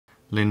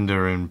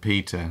Linda and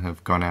Peter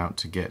have gone out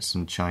to get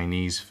some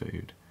Chinese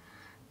food,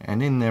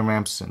 and in their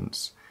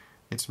absence,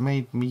 it's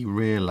made me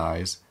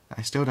realise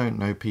I still don't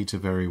know Peter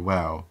very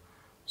well,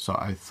 so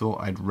I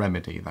thought I'd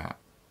remedy that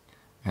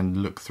and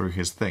look through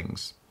his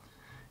things.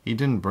 He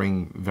didn't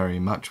bring very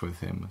much with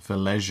him. For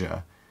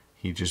leisure,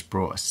 he just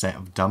brought a set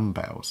of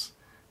dumbbells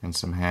and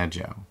some hair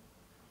gel.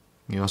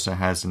 He also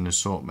has an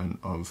assortment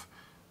of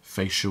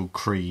facial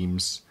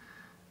creams,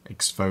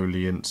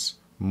 exfoliants,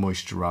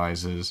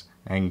 moisturisers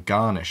and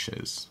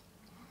garnishes.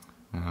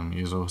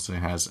 He also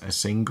has a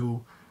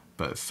single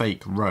but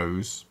fake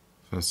rose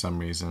for some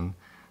reason,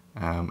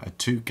 a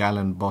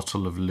 2-gallon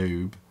bottle of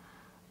lube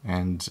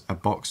and a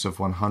box of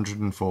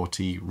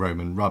 140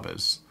 Roman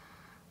rubbers,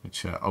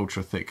 which are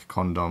ultra-thick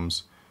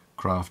condoms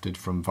crafted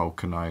from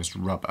vulcanized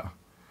rubber,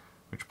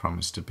 which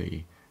promise to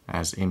be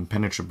as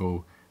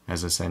impenetrable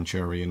as a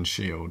centurion's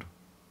shield.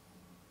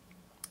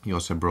 He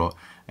also brought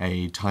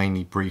a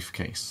tiny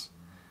briefcase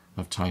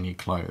of tiny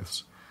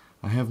clothes.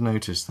 I have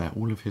noticed that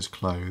all of his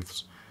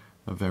clothes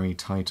are very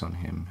tight on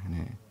him,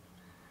 and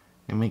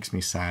it makes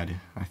me sad.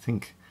 I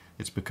think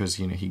it's because,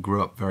 he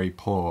grew up very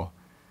poor,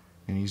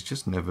 and he's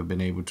just never been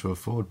able to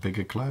afford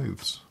bigger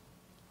clothes.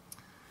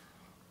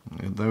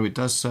 Though it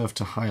does serve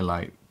to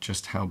highlight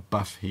just how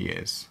buff he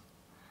is.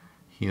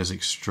 He is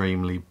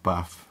extremely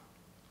buff.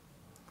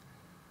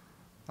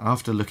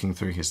 After looking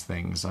through his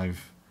things,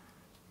 I've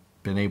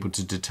been able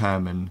to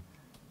determine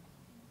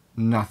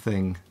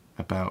nothing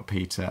about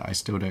Peter. I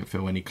still don't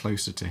feel any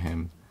closer to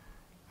him.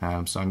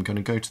 So I'm going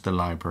to go to the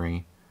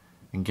library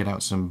and get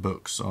out some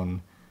books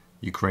on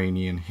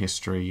Ukrainian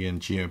history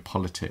and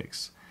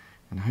geopolitics,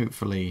 and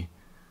hopefully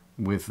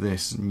with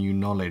this new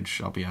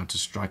knowledge I'll be able to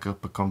strike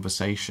up a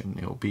conversation.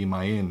 It'll be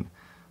my in.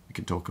 We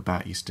can talk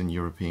about Eastern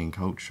European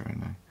culture,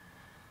 and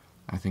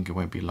I think it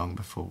won't be long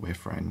before we're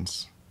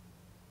friends.